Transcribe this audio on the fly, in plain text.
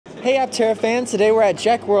Hey Aptera fans, today we're at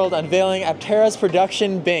JEC World unveiling Aptera's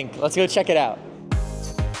production BinC. Let's go check it out.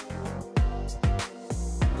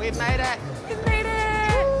 We've made it! We've made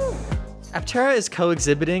it! Aptera is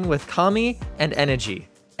co-exhibiting with Kami and Ennegi.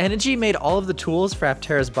 Ennegi made all of the tools for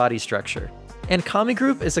Aptera's body structure. And Kami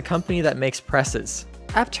Group is a company that makes presses.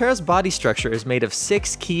 Aptera's body structure is made of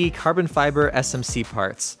 6 key carbon fiber SMC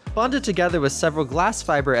parts, bonded together with several glass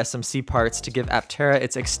fiber SMC parts to give Aptera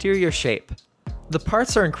its exterior shape. The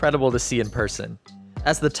parts are incredible to see in person,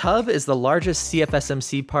 as the tub is the largest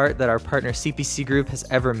CFSMC part that our partner CPC Group has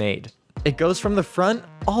ever made. It goes from the front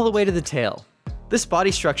all the way to the tail. This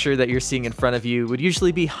body structure that you're seeing in front of you would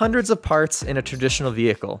usually be hundreds of parts in a traditional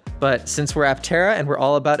vehicle, but since we're Aptera and we're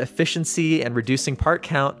all about efficiency and reducing part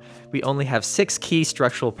count, we only have 6 key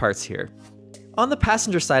structural parts here. On the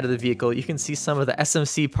passenger side of the vehicle, you can see some of the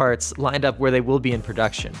SMC parts lined up where they will be in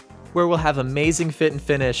production, where we'll have amazing fit and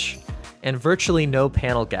finish, and virtually no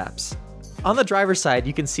panel gaps. On the driver's side,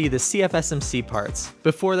 you can see the CFSMC parts,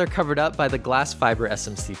 before they're covered up by the glass fiber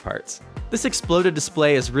SMC parts. This exploded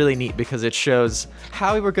display is really neat because it shows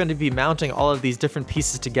how we were going to be mounting all of these different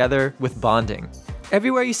pieces together with bonding.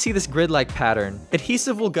 Everywhere you see this grid-like pattern,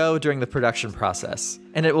 adhesive will go during the production process,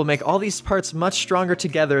 and it will make all these parts much stronger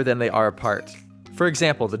together than they are apart. For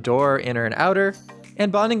example, the door, inner and outer,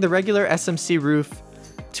 and bonding the regular SMC roof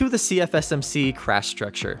to the CFSMC crash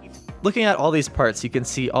structure. Looking at all these parts, you can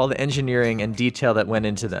see all the engineering and detail that went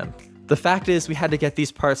into them. The fact is, we had to get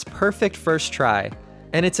these parts perfect first try,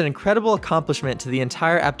 and it's an incredible accomplishment to the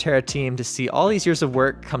entire Aptera team to see all these years of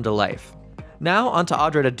work come to life. Now, on to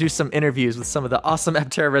Audra to do some interviews with some of the awesome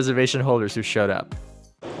Aptera reservation holders who showed up.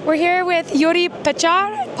 We're here with Yuri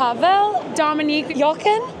Pechar, Pavel, Dominique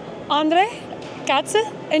Jochen, Andre, Katze,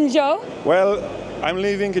 and Joe. Well, I'm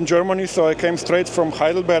living in Germany, so I came straight from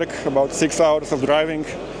Heidelberg, about 6 hours of driving.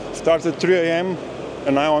 Started at 3 a.m.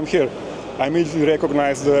 and now I'm here. I immediately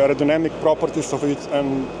recognized the aerodynamic properties of it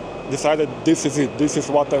and decided this is it, this is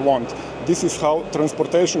what I want. This is how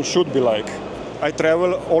transportation should be like. I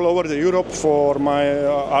travel all over Europe for my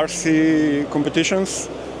RC competitions,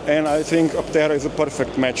 and I think Aptera is a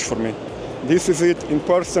perfect match for me. This is it in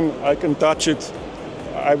person, I can touch it,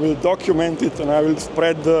 I will document it, and I will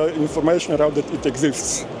spread the information around that it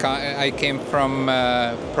exists. I came from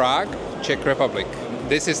Prague, Czech Republic.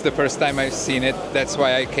 This is the first time I've seen it. That's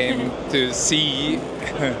why I came to see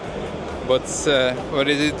what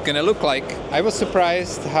is it going to look like. I was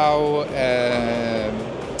surprised how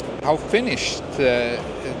finished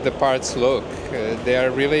the parts look. They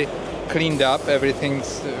are really cleaned up.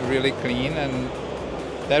 Everything's really clean, and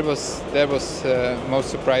that was most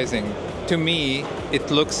surprising. To me,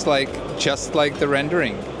 it looks just like the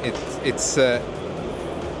rendering. It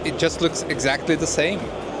just looks exactly the same.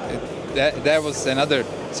 That was another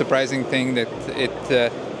surprising thing, that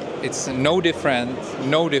it's no different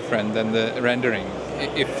than the rendering.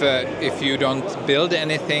 If you don't build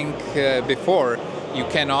anything before, you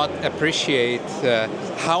cannot appreciate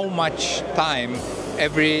how much time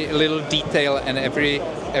every little detail and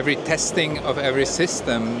every testing of every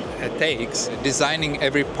system takes. Designing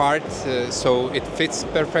every part so it fits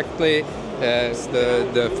perfectly.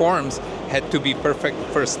 The forms had to be perfect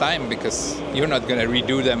first time, because you're not going to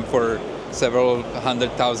redo them for several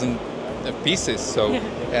 100,000 pieces. So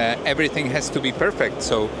everything has to be perfect.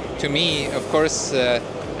 So to me, of course,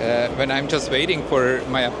 when I'm just waiting for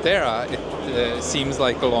my Aptera, it seems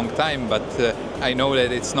like a long time, but I know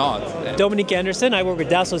that it's not. Dominique Anderson, I work with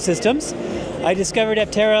Dassault Systems. I discovered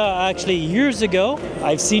Aptera actually years ago.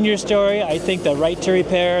 I've seen your story. I think the right to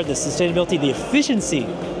repair, the sustainability, the efficiency,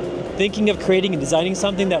 thinking of creating and designing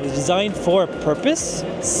something that was designed for a purpose,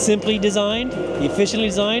 simply designed, efficiently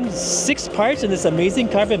designed, 6 parts in this amazing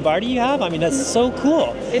carbon body you have. I mean, that's so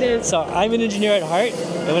cool. It is. So I'm an engineer at heart,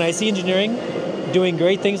 and when I see engineering doing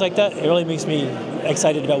great things like that, it really makes me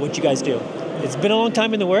excited about what you guys do. It's been a long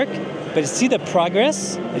time in the work, but to see the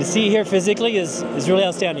progress, and to see here physically is really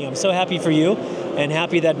outstanding. I'm so happy for you, and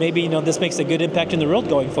happy that maybe this makes a good impact in the world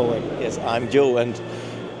going forward. Yes, I'm Joe, and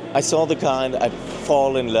I saw the car and I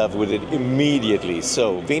fall in love with it immediately.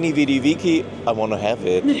 So, Veni Vidi Vici, I want to have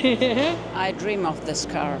it. I dream of this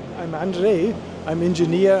car. I'm Andre, I'm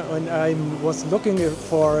engineer, and I was looking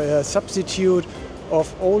for a substitute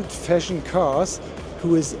of old-fashioned cars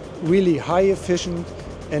who is really high efficient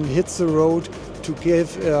and hits the road to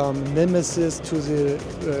give nemesis to the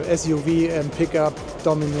SUV and pickup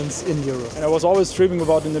dominance in Europe. And I was always dreaming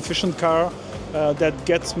about an efficient car that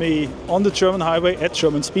gets me on the German highway at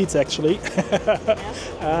German speeds, actually,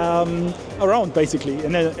 around basically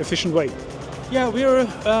in an efficient way. Yeah, we're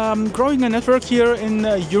growing a network here in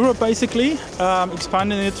Europe, basically,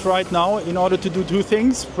 expanding it right now in order to do two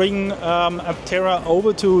things: bring Aptera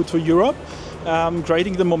over to Europe,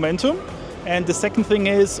 creating the momentum. And the second thing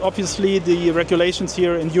is, obviously, the regulations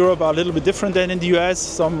here in Europe are a little bit different than in the US.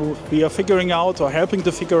 So we are figuring out or helping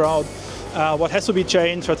to figure out what has to be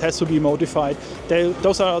changed, what has to be modified.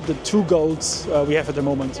 Those are the two goals we have at the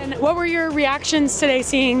moment. And what were your reactions today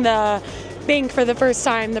seeing the BinC for the first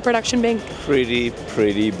time, the production BinC?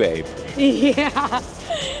 Pretty babe. Yeah.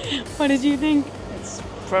 What did you think? It's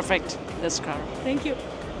perfect, this car. Thank you.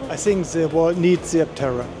 I think the world needs the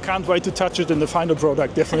Aptera. Can't wait to touch it in the final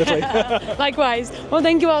product, definitely. Likewise. Well,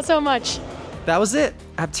 thank you all so much. That was it.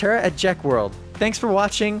 Aptera at JEC World. Thanks for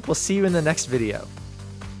watching. We'll see you in the next video.